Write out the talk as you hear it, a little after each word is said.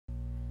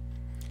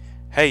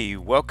Hey,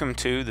 welcome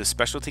to the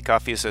Specialty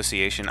Coffee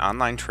Association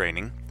online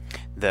training.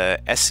 The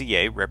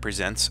SCA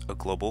represents a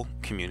global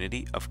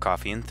community of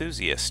coffee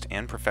enthusiasts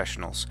and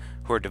professionals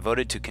who are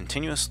devoted to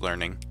continuous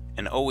learning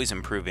and always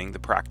improving the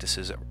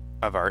practices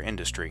of our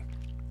industry.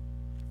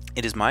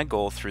 It is my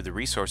goal through the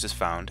resources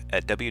found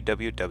at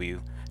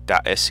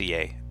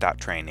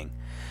www.sca.training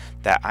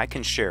that I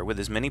can share with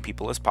as many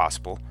people as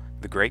possible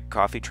the great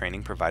coffee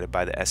training provided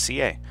by the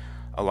SCA,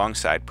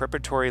 alongside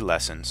preparatory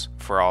lessons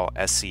for all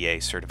SCA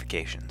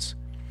certifications.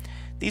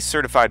 These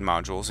certified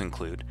modules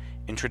include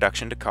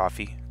Introduction to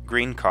Coffee,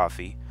 Green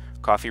Coffee,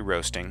 Coffee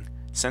Roasting,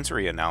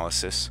 Sensory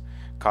Analysis,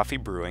 Coffee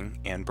Brewing,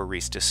 and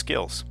Barista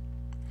Skills.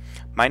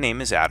 My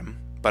name is Adam,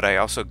 but I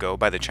also go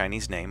by the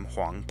Chinese name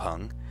Huang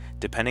Peng,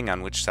 depending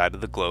on which side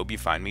of the globe you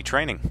find me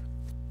training.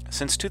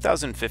 Since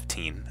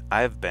 2015,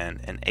 I have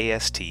been an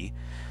AST,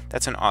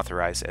 that's an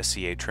authorized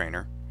SCA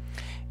trainer,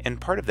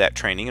 and part of that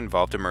training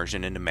involved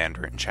immersion into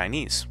Mandarin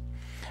Chinese.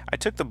 I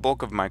took the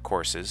bulk of my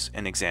courses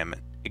and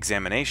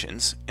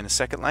examinations in a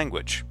second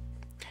language.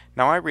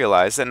 Now I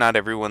realize that not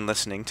everyone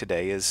listening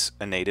today is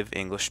a native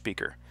English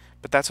speaker,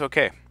 but that's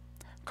okay.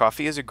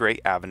 Coffee is a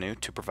great avenue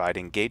to provide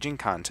engaging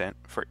content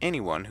for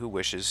anyone who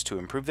wishes to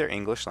improve their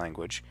English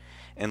language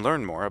and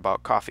learn more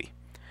about coffee,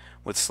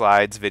 with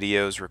slides,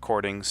 videos,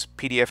 recordings,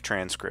 PDF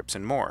transcripts,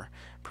 and more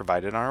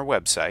provided on our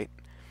website.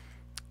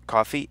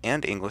 Coffee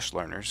and English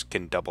learners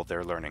can double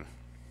their learning.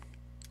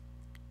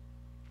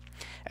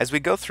 As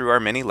we go through our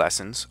many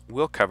lessons,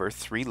 we'll cover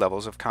 3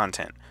 levels of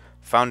content: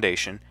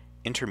 Foundation,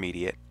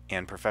 Intermediate,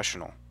 and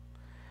Professional.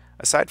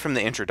 Aside from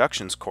the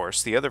Introductions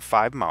course, the other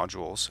 5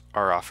 modules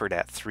are offered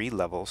at 3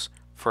 levels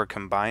for a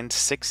combined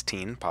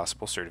 16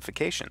 possible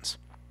certifications.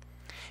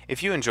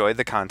 If you enjoy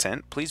the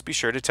content, please be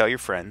sure to tell your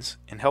friends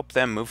and help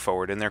them move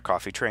forward in their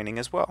coffee training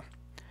as well.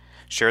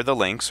 Share the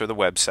links or the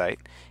website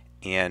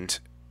and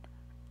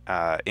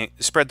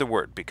spread the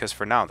word, because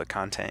for now the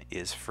content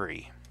is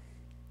free.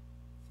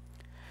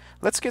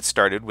 Let's get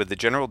started with the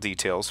general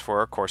details for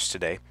our course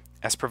today,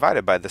 as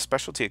provided by the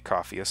Specialty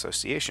Coffee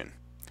Association.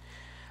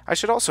 I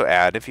should also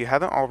add, if you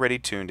haven't already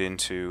tuned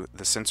into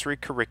the sensory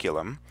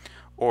curriculum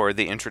or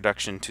the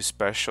Introduction to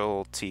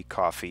Specialty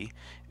Coffee,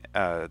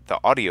 the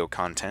audio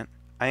content,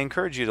 I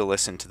encourage you to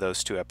listen to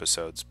those 2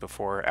 episodes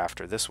before or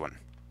after this one.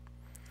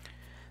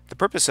 The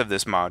purpose of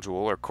this module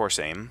or course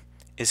aim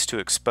is to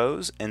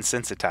expose and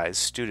sensitize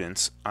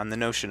students on the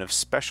notion of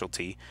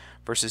specialty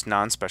versus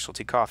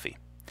non-specialty coffee.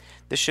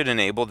 This should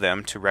enable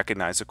them to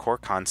recognize the core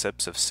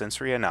concepts of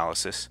sensory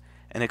analysis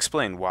and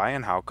explain why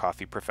and how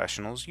coffee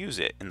professionals use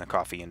it in the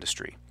coffee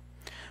industry.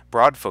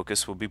 Broad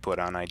focus will be put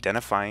on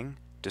identifying,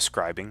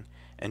 describing,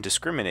 and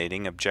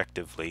discriminating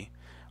objectively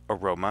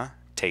aroma,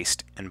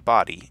 taste, and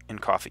body in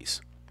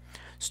coffees.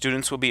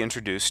 Students will be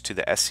introduced to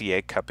the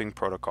SCA cupping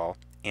protocol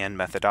and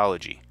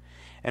methodology,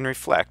 and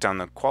reflect on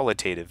the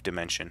qualitative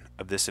dimension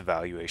of this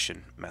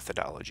evaluation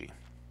methodology.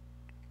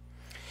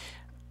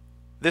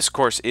 This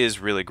course is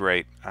really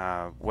great,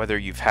 whether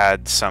you've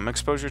had some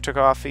exposure to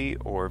coffee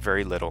or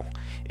very little.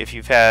 If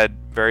you've had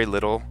very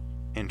little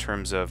in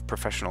terms of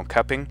professional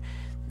cupping,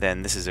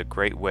 then this is a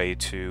great way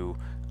to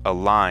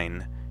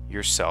align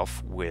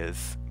yourself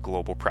with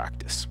global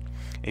practice.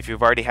 If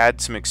you've already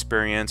had some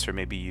experience, or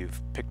maybe you've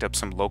picked up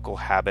some local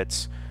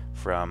habits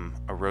from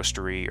a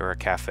roastery or a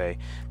cafe,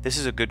 this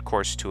is a good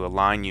course to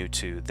align you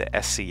to the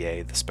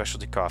SCA, the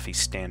Specialty Coffee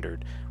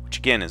Standard, which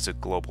again is a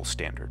global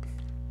standard.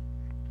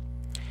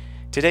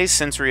 Today's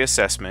sensory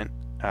assessment,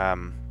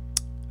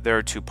 there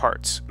are 2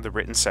 parts, the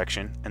written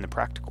section and the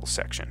practical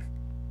section.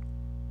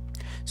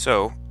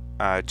 So,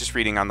 just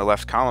reading on the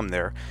left column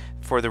there,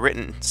 for the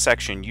written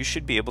section you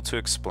should be able to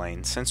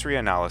explain sensory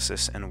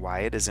analysis and why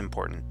it is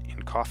important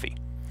in coffee,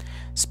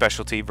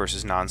 specialty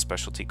versus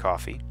non-specialty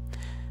coffee,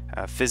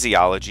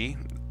 physiology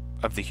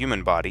of the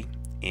human body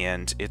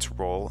and its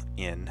role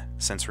in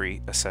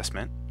sensory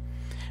assessment,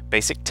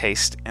 basic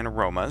taste and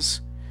aromas,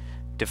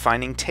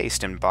 defining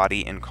taste and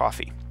body in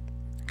coffee,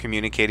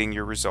 communicating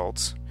your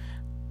results,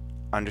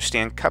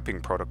 understand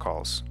cupping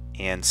protocols,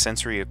 and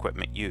sensory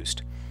equipment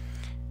used.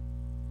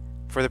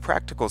 For the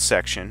practical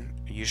section,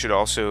 you should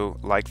also,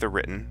 like the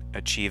written,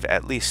 achieve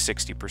at least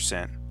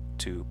 60%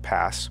 to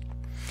pass.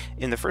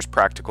 In the first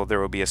practical, there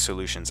will be a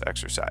solutions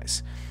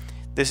exercise.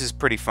 This is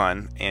pretty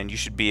fun, and you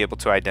should be able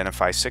to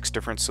identify 6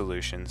 different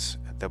solutions.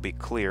 They'll be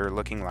clear,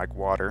 looking like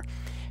water,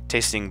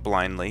 tasting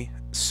blindly,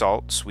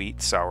 salt,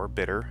 sweet, sour,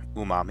 bitter,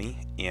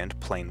 umami, and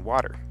plain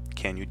water.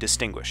 Can you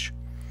distinguish?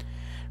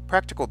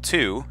 Practical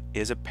 2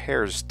 is a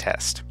pairs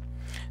test.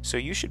 So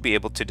you should be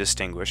able to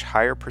distinguish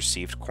higher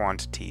perceived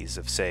quantities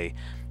of, say,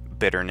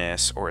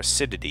 bitterness or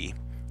acidity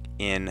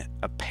in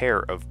a pair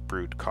of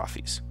brewed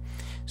coffees.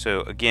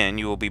 So again,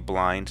 you will be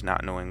blind,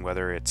 not knowing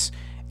whether it's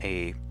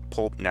a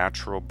pulp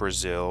natural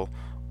Brazil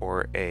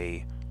or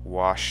a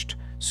washed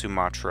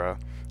Sumatra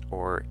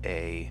or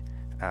a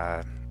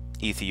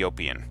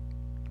Ethiopian.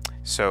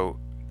 So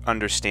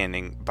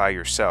understanding by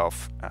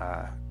yourself,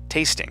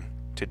 tasting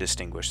to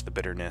distinguish the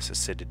bitterness,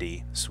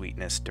 acidity,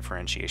 sweetness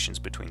differentiations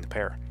between the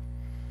pair.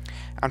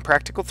 On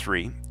Practical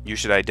 3, you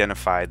should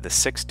identify the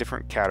 6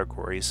 different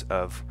categories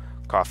of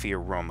coffee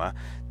aroma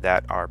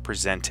that are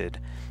presented,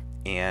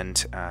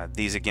 and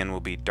these again will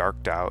be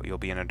darked out. You'll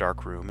be in a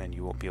dark room and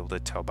you won't be able to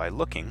tell by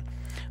looking,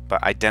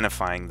 but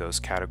identifying those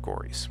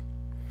categories.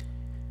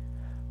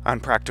 On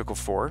Practical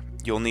 4,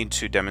 you'll need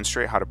to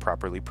demonstrate how to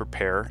properly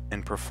prepare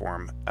and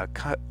perform a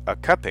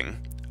cupping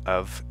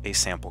of a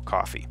sample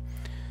coffee.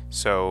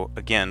 So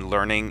again,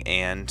 learning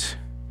and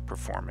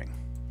performing.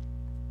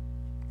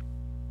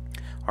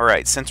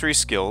 Alright, sensory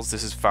skills.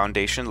 This is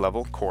foundation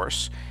level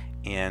course,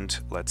 and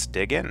let's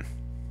dig in.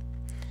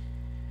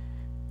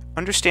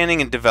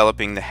 Understanding and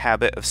developing the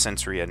habit of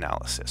sensory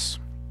analysis.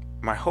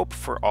 My hope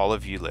for all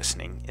of you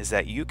listening is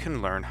that you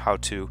can learn how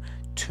to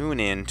tune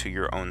in to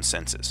your own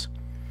senses.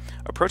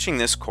 Approaching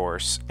this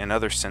course and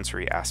other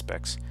sensory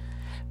aspects,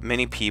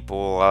 many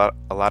people,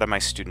 a lot of my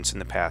students in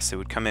the past, they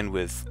would come in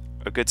with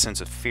a good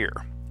sense of fear,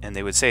 and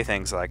they would say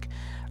things like,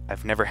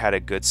 I've never had a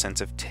good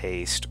sense of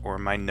taste, or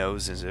my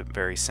nose isn't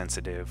very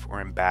sensitive, or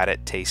I'm bad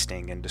at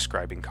tasting and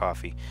describing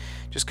coffee.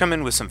 Just come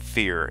in with some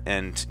fear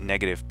and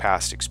negative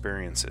past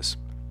experiences.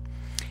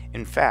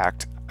 In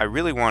fact, I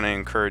really want to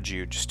encourage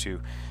you just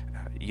to,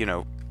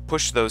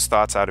 push those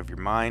thoughts out of your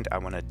mind. I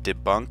want to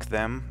debunk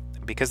them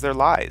because they're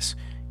lies.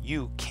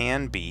 You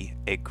can be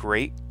a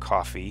great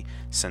coffee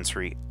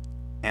sensory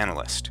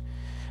analyst.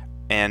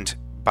 And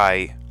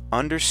by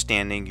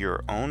understanding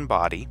your own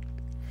body,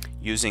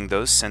 using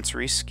those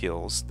sensory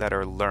skills that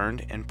are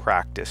learned and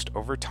practiced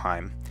over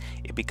time,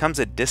 it becomes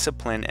a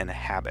discipline and a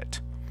habit.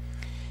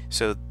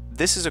 So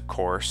this is a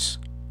course,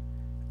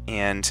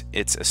 and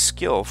it's a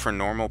skill for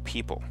normal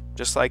people,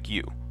 just like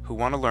you, who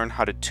want to learn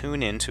how to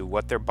tune into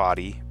what their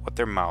body, what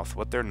their mouth,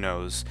 what their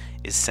nose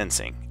is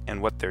sensing,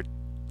 and what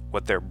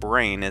their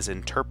brain is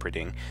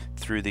interpreting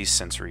through these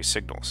sensory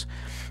signals.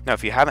 Now,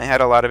 if you haven't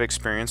had a lot of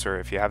experience, or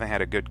if you haven't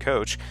had a good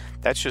coach,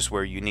 that's just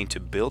where you need to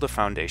build a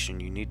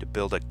foundation. You need to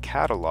build a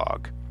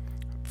catalog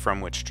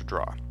from which to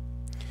draw.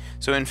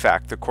 So in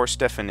fact, the course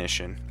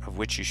definition of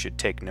which you should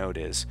take note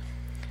is,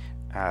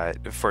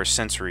 for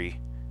sensory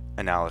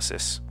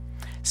analysis,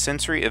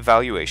 sensory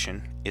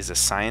evaluation is a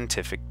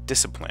scientific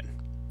discipline.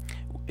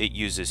 It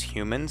uses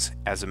humans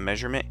as a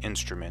measurement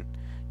instrument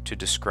to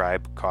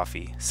describe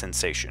coffee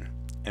sensation.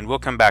 And we'll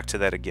come back to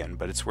that again,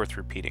 but it's worth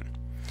repeating.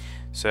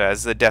 So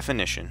as the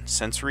definition,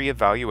 sensory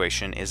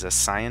evaluation is a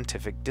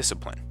scientific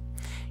discipline,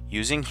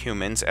 using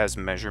humans as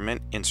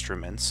measurement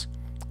instruments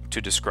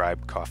to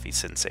describe coffee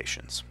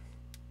sensations.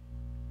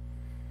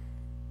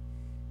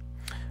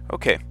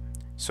 Okay,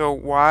 so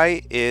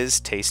why is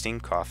tasting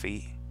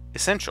coffee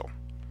essential?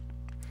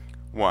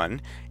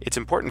 1, it's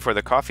important for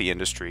the coffee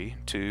industry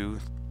to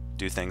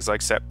do things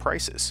like set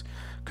prices,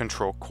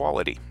 control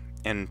quality,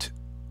 and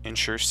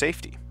ensure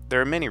safety. There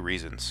are many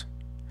reasons.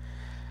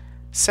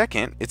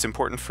 Second, it's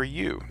important for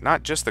you,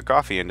 not just the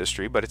coffee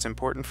industry, but it's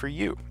important for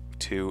you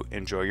to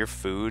enjoy your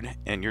food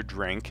and your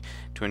drink,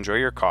 to enjoy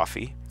your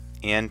coffee,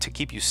 and to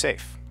keep you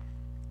safe.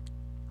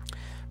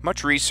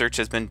 Much research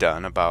has been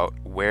done about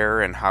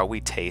where and how we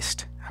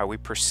taste, how we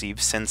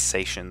perceive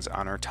sensations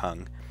on our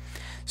tongue.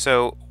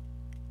 So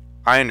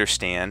I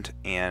understand,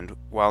 and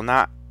while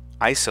not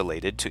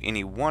isolated to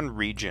any one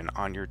region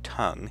on your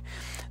tongue,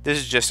 this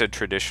is just a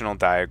traditional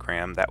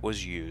diagram that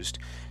was used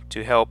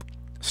to help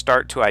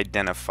start to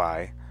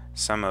identify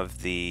some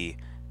of the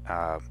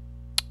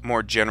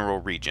more general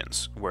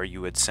regions where you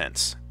would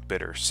sense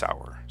bitter,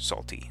 sour,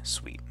 salty,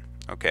 sweet.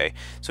 Okay,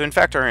 so in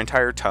fact our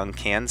entire tongue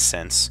can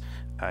sense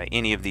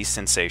any of these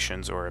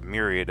sensations, or a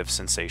myriad of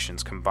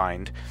sensations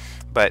combined,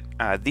 but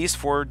these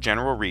 4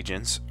 general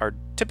regions are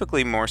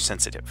typically more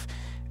sensitive,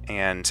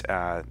 and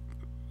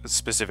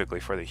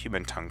specifically for the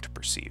human tongue to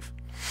perceive.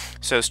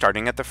 So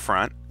starting at the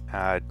front,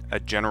 a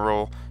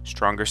general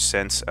stronger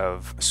sense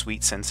of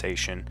sweet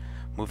sensation,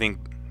 moving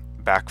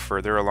back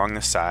further along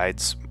the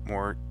sides,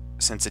 more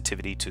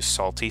sensitivity to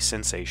salty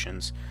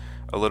sensations,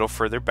 a little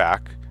further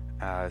back,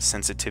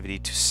 sensitivity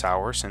to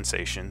sour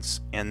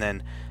sensations, and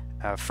then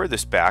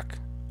furthest back,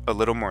 a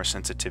little more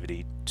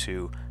sensitivity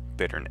to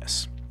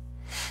bitterness.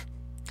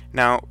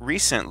 Now,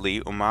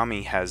 recently,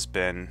 umami has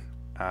been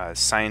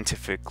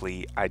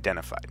scientifically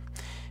identified.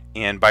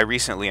 And by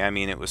recently, I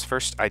mean it was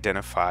first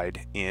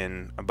identified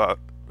in about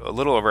a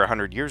little over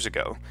 100 years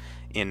ago,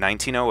 in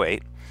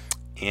 1908.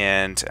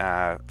 And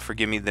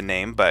forgive me the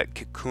name, but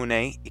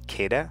Kikune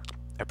Ikeda,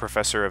 a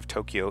professor of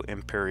Tokyo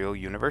Imperial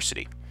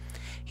University.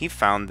 He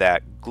found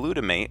that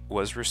glutamate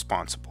was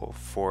responsible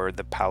for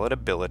the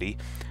palatability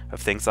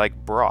of things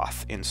like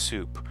broth in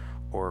soup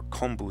or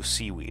kombu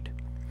seaweed.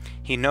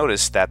 He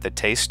noticed that the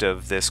taste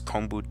of this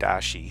kombu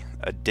dashi,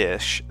 a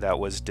dish that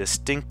was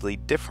distinctly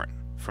different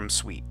from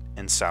sweet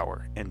and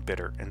sour and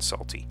bitter and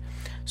salty.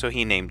 So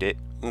he named it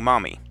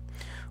umami.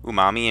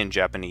 Umami in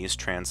Japanese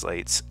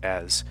translates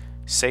as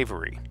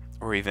savory,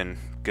 or even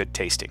good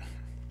tasting.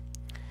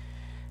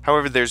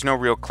 However, there's no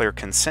real clear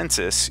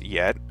consensus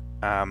yet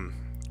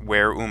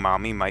where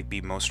umami might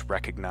be most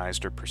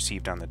recognized or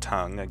perceived on the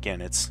tongue. Again,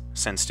 it's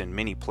sensed in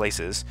many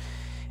places,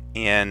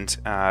 and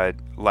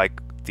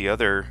like the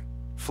other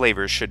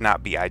flavors should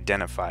not be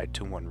identified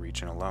to one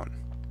region alone.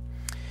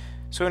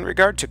 So in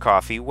regard to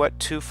coffee, what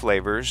two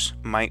flavors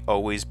might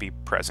always be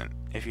present?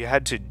 If you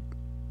had to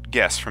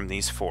guess from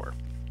these four.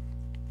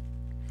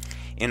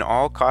 In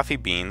all coffee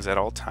beans at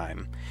all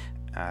time,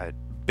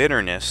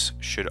 bitterness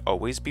should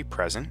always be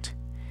present,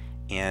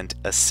 and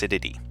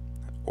acidity,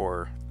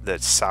 or the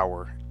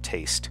sour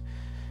taste,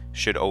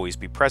 should always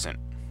be present.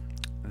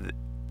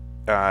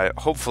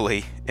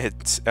 Hopefully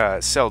it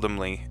seldom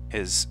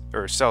is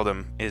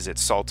it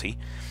salty,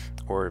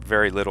 or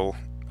very little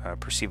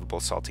perceivable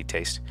salty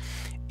taste.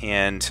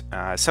 And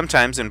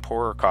sometimes in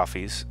poorer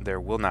coffees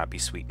there will not be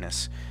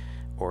sweetness,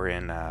 or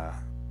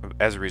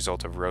as a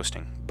result of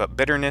roasting, but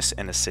bitterness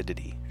and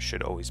acidity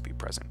should always be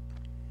present.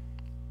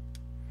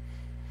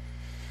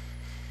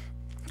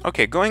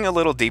 Okay, going a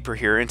little deeper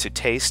here into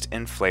taste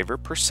and flavor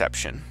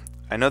perception.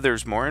 I know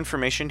there's more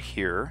information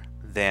here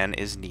than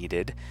is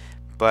needed,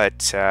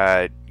 but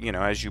you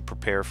know, as you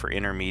prepare for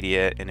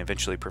intermediate and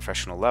eventually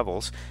professional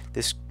levels,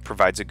 this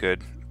provides a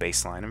good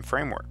baseline and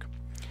framework.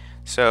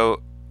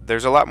 So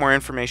there's a lot more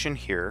information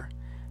here,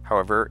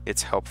 however,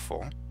 it's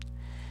helpful.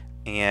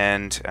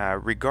 And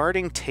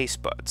regarding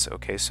taste buds,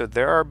 okay, so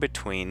there are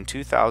between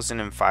 2,000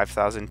 and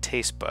 5,000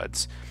 taste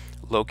buds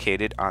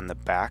located on the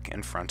back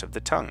and front of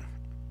the tongue.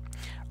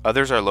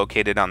 Others are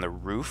located on the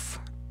roof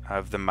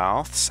of the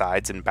mouth,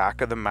 sides and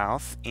back of the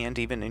mouth, and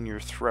even in your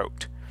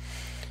throat.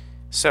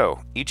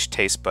 So each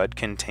taste bud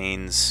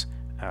contains,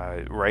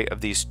 right,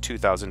 of these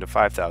 2,000 to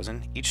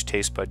 5,000, each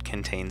taste bud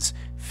contains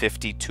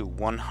 50 to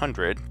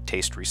 100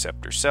 taste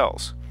receptor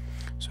cells.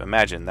 So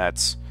imagine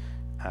that's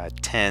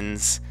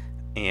tens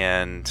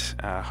and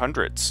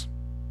hundreds.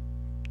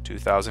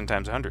 2,000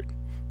 times 100,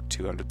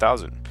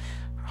 200,000.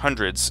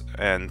 Hundreds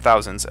and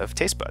thousands of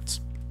taste buds.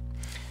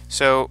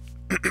 So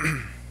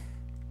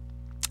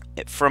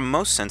from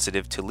most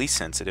sensitive to least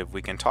sensitive,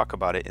 we can talk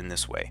about it in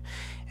this way.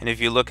 And if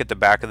you look at the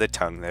back of the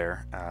tongue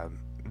there,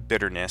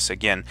 bitterness,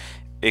 again,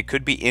 it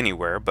could be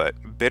anywhere,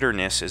 but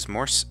bitterness is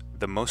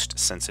the most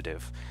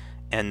sensitive.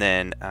 And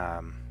then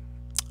on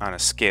a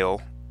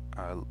scale,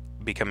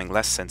 becoming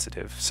less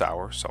sensitive,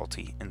 sour,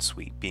 salty, and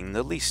sweet being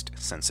the least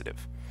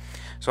sensitive.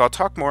 So I'll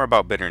talk more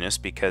about bitterness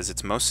because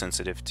it's most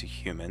sensitive to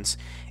humans,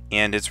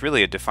 and it's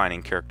really a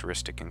defining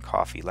characteristic in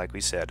coffee. Like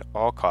we said,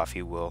 all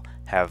coffee will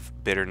have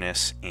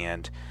bitterness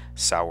and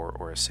sour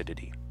or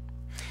acidity.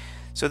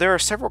 So there are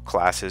several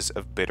classes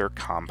of bitter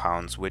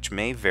compounds which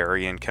may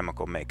vary in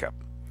chemical makeup.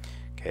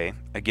 Okay,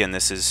 again,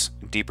 this is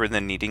deeper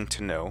than needing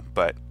to know,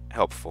 but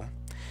helpful.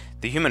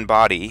 The human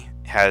body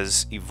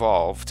has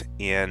evolved,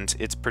 and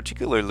it's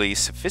particularly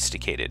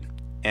sophisticated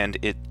and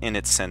in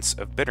its sense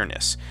of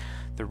bitterness.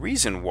 The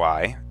reason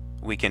why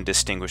we can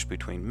distinguish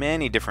between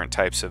many different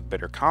types of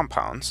bitter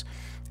compounds,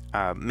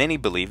 many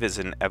believe, is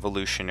an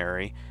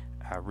evolutionary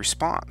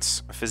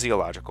response, a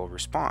physiological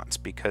response,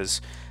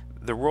 because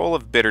the role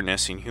of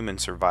bitterness in human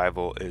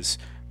survival is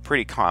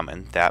pretty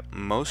common, that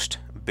most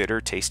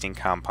bitter tasting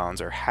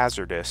compounds are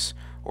hazardous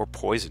or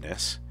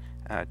poisonous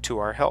to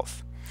our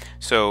health.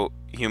 So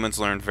humans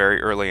learned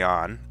very early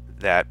on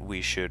that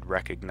we should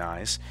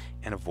recognize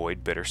and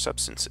avoid bitter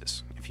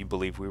substances. If you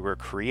believe we were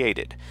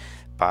created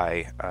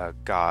by a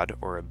God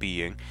or a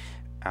being,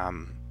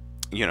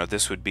 you know,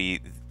 this would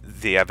be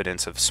the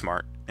evidence of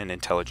smart and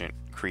intelligent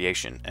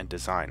creation and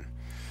design.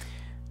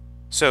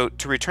 So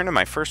to return to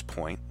my first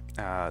point,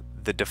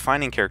 the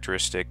defining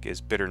characteristic is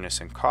bitterness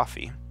in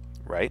coffee,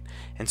 right?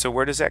 And so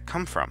where does that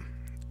come from?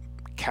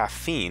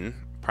 Caffeine,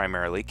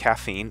 primarily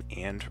caffeine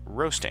and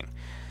roasting.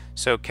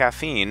 So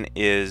caffeine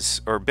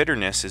is, or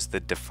bitterness is the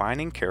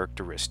defining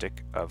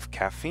characteristic of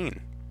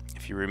caffeine.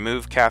 If you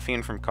remove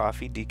caffeine from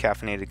coffee,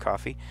 decaffeinated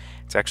coffee,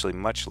 it's actually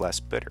much less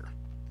bitter.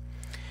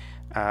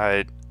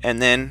 And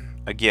then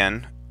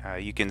again,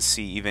 you can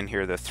see even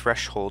here the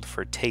threshold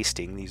for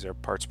tasting. These are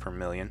parts per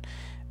million,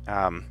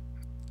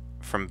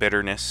 from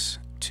bitterness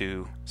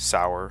to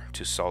sour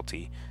to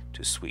salty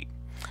to sweet.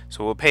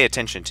 So we'll pay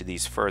attention to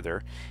these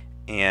further.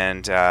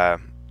 And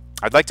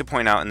I'd like to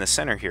point out in the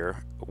center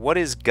here, what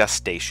is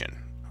gustation?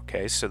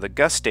 Okay, so the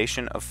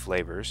gustation of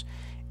flavors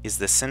is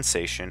the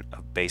sensation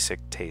of basic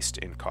taste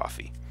in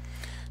coffee.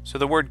 So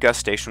the word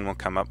gustation will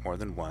come up more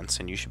than once,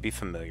 and you should be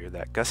familiar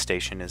that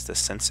gustation is the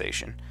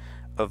sensation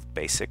of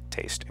basic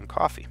taste in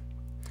coffee.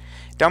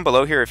 Down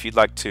below here, if you'd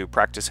like to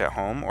practice at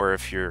home, or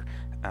if you're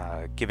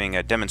giving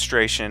a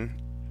demonstration,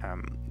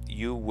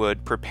 you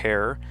would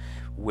prepare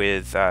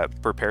with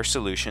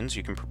solutions.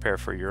 You can prepare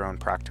for your own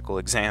practical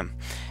exam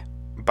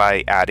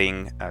by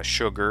adding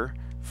sugar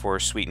for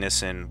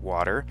sweetness in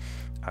water,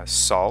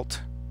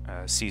 salt,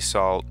 sea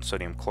salt,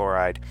 sodium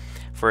chloride.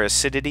 For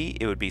acidity,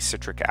 it would be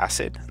citric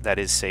acid that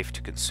is safe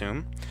to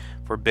consume.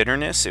 For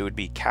bitterness, it would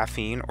be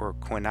caffeine or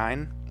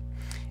quinine.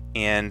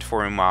 And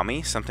for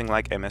umami, something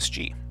like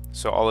MSG.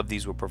 So all of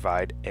these will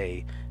provide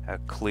a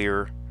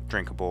clear,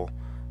 drinkable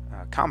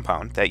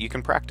compound that you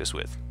can practice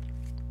with.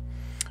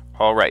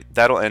 All right,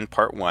 that'll end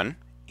part 1,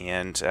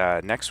 and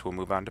next we'll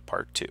move on to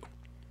part 2.